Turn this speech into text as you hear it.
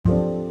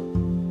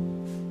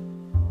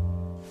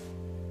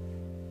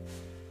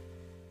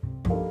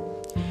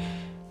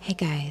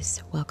Hey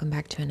guys, welcome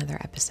back to another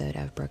episode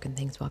of Broken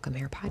Things Welcome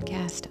Here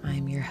podcast.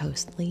 I'm your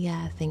host,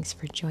 Leah. Thanks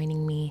for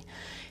joining me.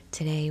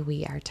 Today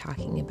we are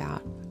talking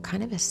about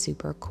kind of a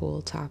super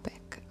cool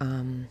topic,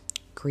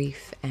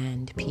 grief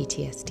and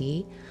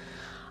PTSD.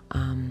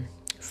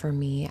 For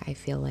me, I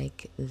feel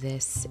like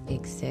this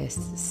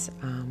exists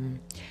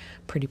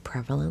pretty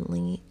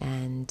prevalently,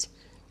 and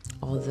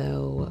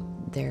although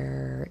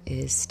there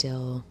is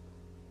still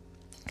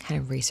kind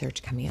of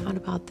research coming out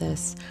about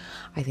this,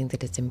 I think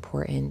that it's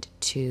important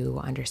to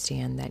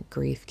understand that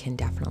grief can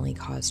definitely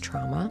cause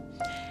trauma,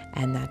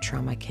 and that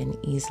trauma can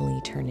easily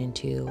turn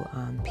into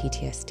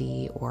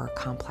PTSD or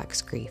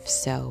complex grief.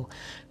 So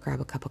grab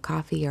a cup of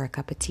coffee or a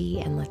cup of tea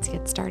and let's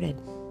get started.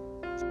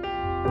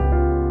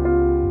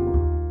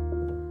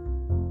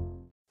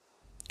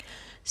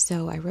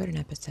 So I wrote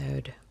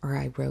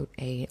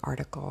an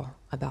article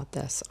about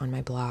this on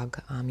my blog.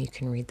 You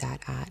can read that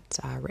at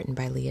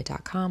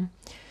writtenbyleah.com.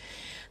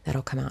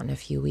 That'll come out in a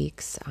few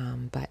weeks,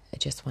 but I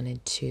just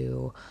wanted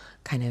to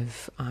kind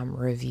of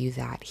review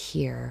that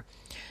here.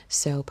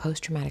 So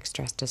post-traumatic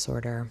stress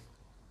disorder,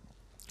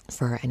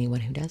 for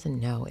anyone who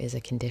doesn't know, is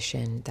a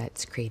condition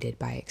that's created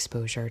by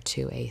exposure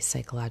to a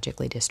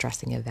psychologically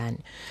distressing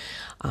event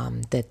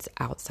that's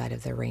outside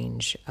of the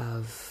range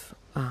of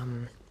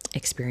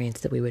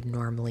experience that we would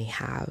normally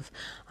have.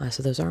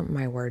 So those aren't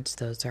my words.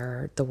 Those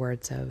are the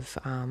words of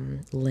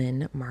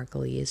Lynn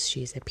Margulies.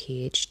 She's a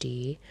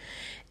PhD,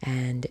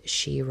 and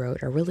she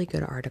wrote a really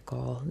good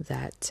article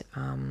that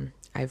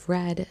I've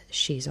read.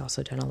 She's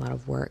also done a lot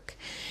of work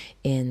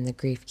in the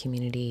grief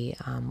community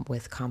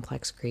with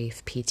complex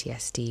grief,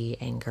 PTSD,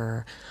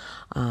 anger,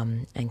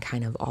 and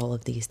kind of all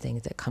of these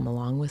things that come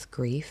along with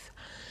grief.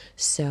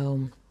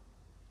 So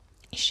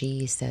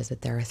she says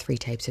that there are 3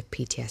 types of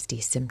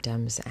PTSD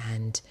symptoms,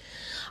 and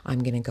I'm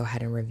going to go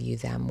ahead and review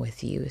them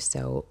with you.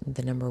 So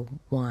the number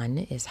 1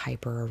 is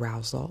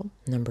hyperarousal.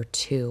 Number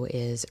 2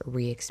 is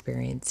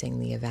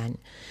re-experiencing the event.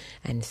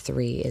 And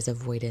 3 is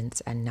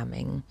avoidance and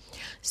numbing.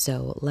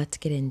 So let's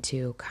get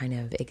into kind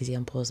of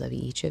examples of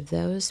each of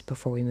those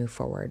before we move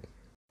forward.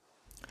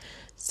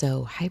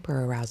 So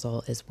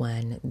hyperarousal is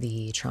when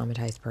the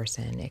traumatized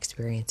person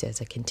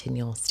experiences a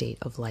continual state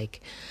of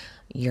like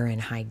you're in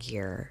high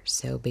gear.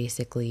 So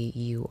basically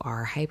you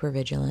are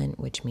hypervigilant,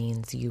 which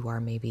means you are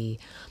maybe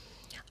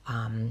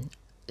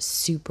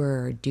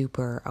super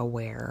duper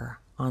aware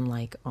on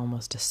like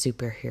almost a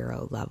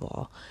superhero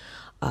level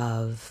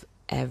of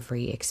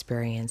every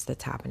experience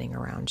that's happening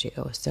around you.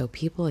 So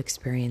people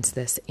experience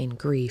this in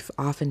grief,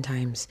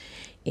 oftentimes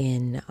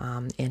in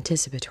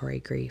anticipatory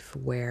grief,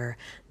 where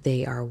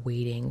they are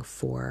waiting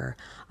for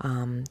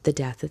the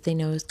death that they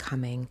know is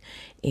coming,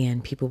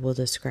 and people will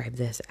describe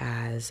this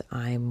as,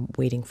 I'm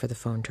waiting for the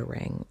phone to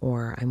ring,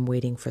 or I'm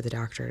waiting for the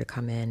doctor to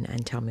come in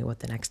and tell me what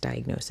the next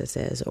diagnosis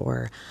is,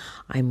 or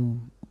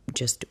I'm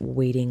just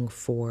waiting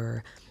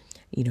for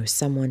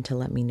someone to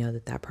let me know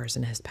that that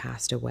person has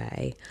passed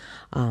away.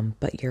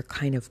 But you're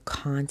kind of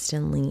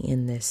constantly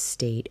in this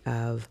state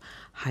of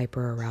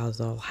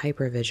hyperarousal,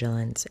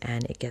 hypervigilance,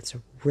 and it gets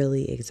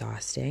really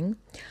exhausting.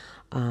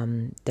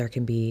 There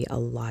can be a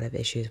lot of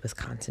issues with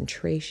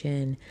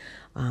concentration,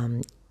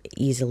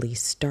 easily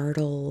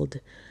startled,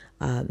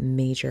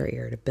 major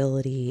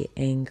irritability,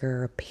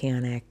 anger,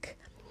 panic,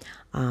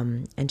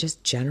 and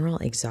just general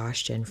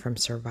exhaustion from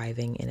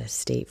surviving in a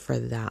state for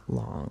that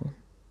long.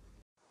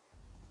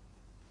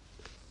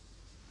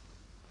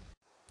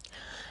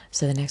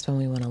 So the next one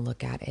we want to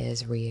look at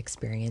is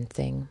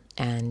re-experiencing,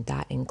 and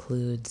that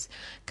includes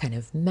kind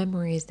of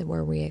memories that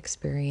we're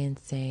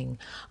re-experiencing,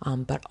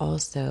 but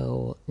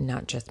also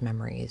not just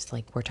memories,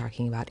 like we're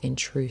talking about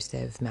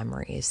intrusive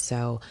memories.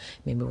 So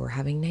maybe we're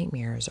having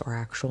nightmares or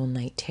actual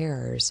night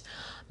terrors.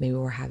 Maybe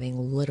we're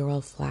having literal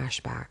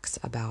flashbacks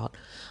about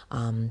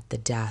the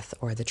death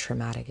or the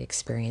traumatic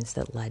experience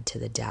that led to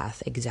the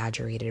death,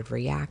 exaggerated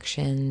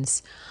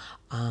reactions,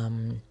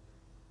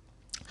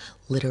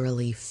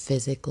 literally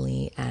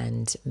physically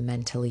and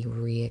mentally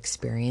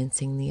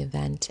re-experiencing the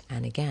event.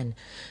 And again,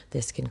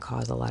 this can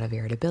cause a lot of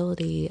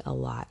irritability, a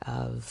lot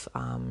of,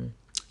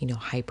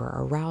 hyper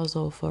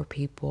arousal for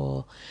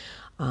people,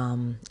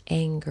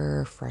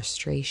 anger,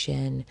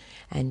 frustration,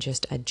 and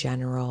just a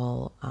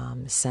general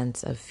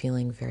sense of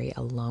feeling very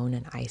alone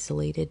and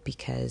isolated,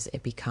 because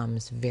it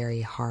becomes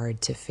very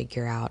hard to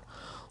figure out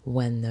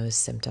when those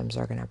symptoms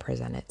are going to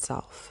present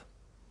itself.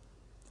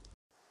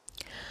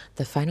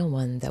 The final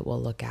one that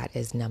we'll look at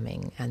is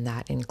numbing, and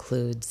that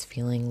includes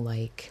feeling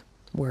like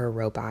we're a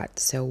robot.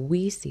 So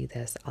we see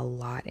this a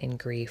lot in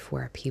grief,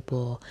 where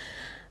people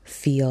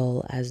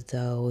feel as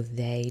though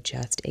they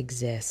just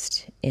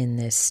exist in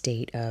this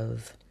state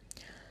of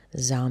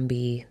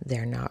zombie.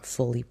 They're not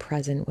fully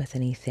present with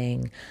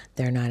anything.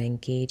 They're not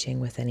engaging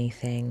with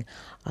anything.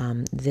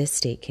 This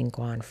state can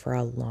go on for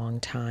a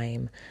long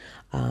time.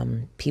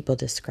 People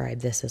describe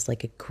this as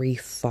like a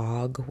grief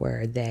fog,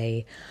 where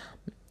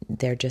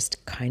they're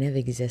just kind of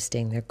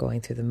existing. They're going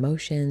through the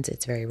motions.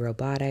 It's very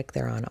robotic.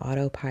 They're on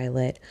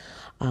autopilot.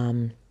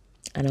 And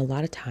a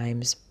lot of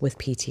times with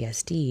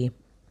PTSD,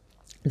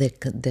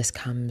 this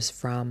comes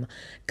from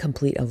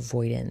complete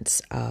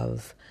avoidance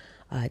of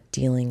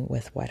dealing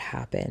with what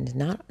happened.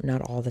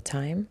 Not all the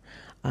time,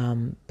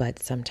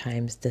 but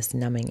sometimes this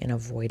numbing and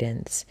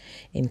avoidance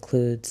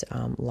includes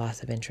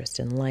loss of interest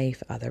in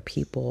life, other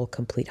people,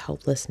 complete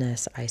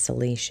helplessness,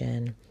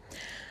 isolation,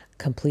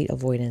 complete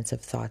avoidance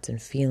of thoughts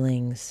and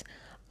feelings,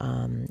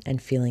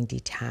 and feeling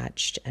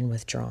detached and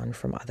withdrawn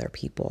from other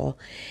people.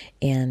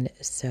 And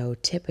so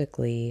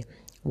typically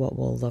what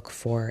we'll look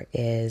for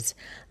is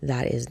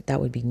that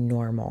would be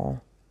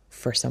normal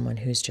for someone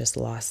who's just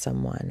lost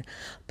someone.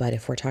 But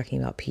if we're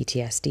talking about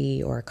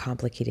PTSD or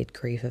complicated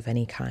grief of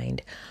any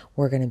kind,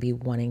 we're going to be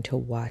wanting to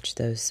watch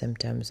those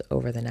symptoms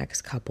over the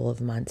next couple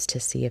of months to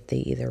see if they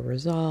either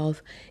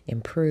resolve,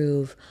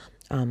 improve,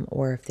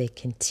 or if they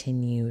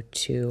continue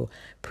to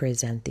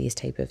present these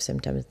type of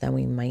symptoms. Then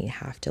we might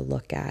have to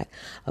look at,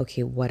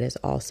 okay, what is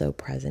also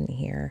present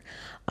here?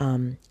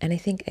 And I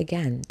think,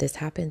 again, this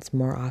happens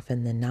more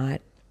often than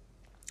not.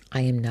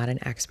 I am not an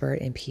expert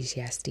in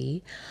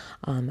PTSD.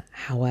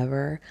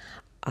 However,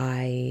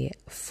 I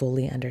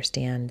fully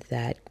understand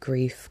that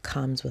grief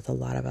comes with a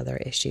lot of other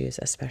issues,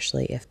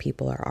 especially if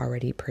people are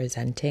already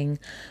presenting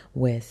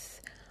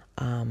with,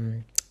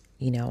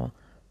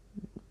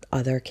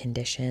 other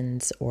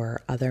conditions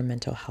or other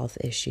mental health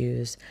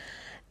issues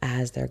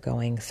as they're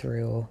going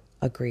through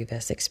a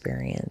grievous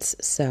experience.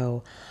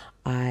 So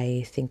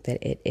I think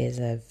that it is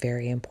a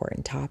very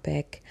important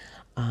topic.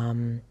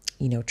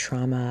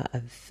 Trauma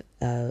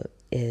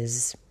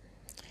is,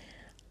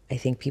 I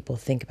think people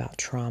think about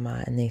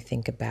trauma and they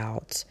think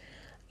about,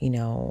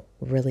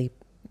 really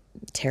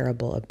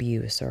terrible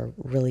abuse or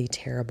really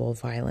terrible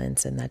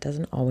violence, and that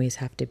doesn't always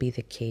have to be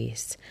the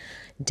case.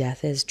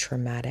 Death is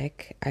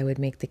traumatic, I would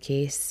make the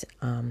case,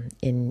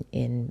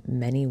 in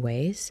many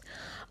ways,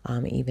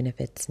 even if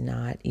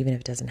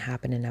it doesn't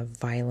happen in a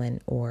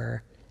violent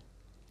or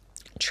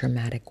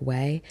traumatic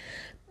way.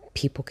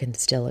 People can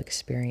still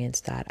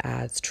experience that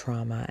as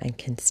trauma and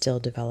can still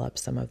develop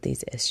some of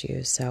these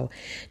issues. So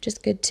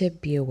just good to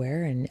be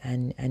aware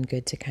and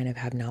good to kind of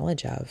have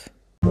knowledge of.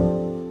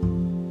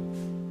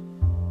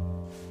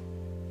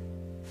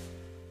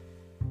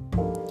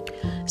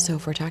 So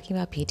if we're talking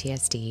about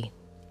PTSD,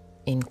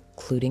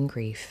 including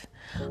grief,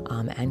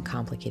 and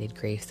complicated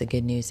grief, the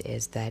good news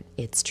is that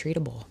it's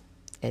treatable.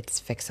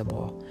 It's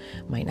fixable.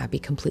 Might not be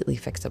completely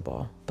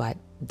fixable, but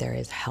there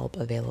is help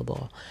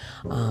available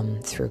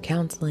through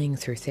counseling,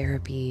 through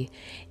therapy,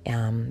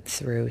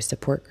 through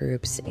support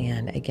groups.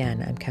 And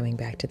again, I'm coming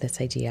back to this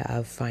idea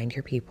of find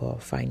your people,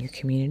 find your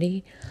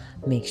community,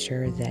 make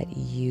sure that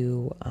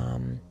you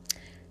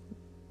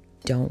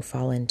don't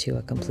fall into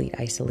a complete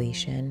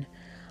isolation,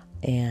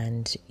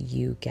 and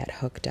you get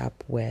hooked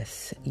up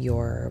with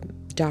your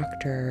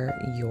doctor,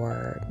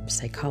 your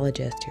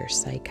psychologist, your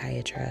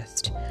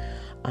psychiatrist,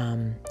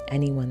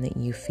 anyone that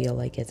you feel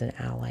like is an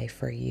ally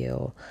for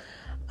you,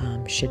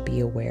 should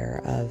be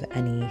aware of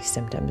any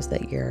symptoms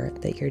that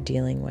you're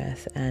dealing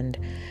with. And,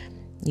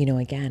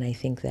 again, I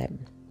think that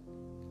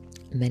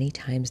many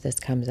times this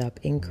comes up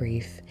in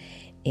grief,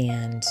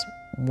 and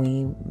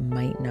we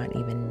might not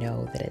even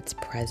know that it's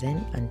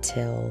present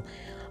until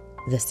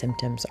the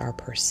symptoms are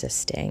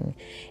persisting.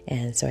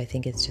 And so I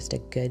think it's just a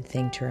good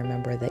thing to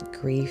remember that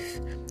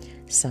grief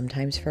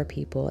sometimes for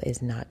people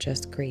is not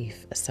just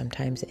grief.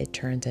 Sometimes it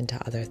turns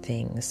into other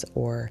things,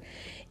 or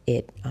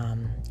it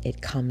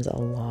comes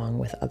along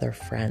with other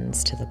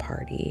friends to the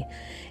party.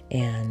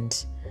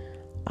 And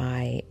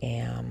I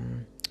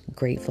am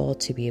grateful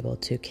to be able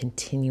to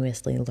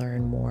continuously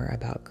learn more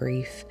about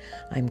grief.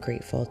 I'm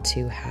grateful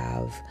to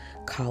have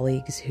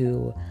colleagues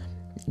who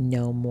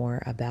know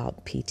more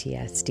about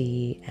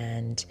PTSD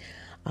and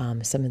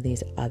some of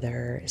these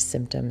other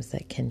symptoms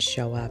that can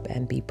show up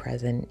and be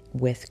present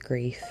with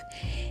grief.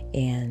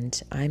 And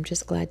I'm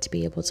just glad to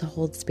be able to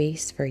hold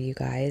space for you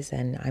guys.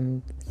 And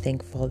I'm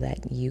thankful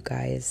that you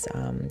guys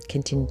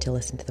continue to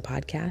listen to the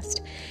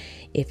podcast.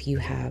 If you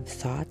have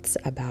thoughts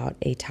about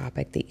a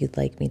topic that you'd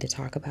like me to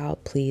talk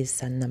about, please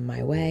send them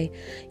my way.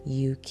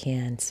 You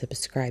can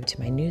subscribe to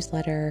my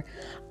newsletter,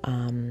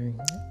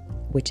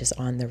 which is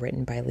on the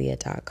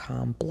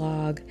writtenbyleah.com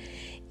blog.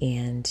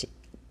 And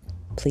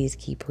please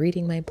keep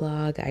reading my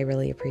blog. I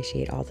really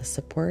appreciate all the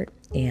support,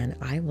 and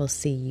I will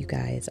see you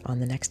guys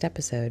on the next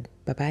episode.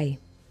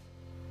 Bye-bye.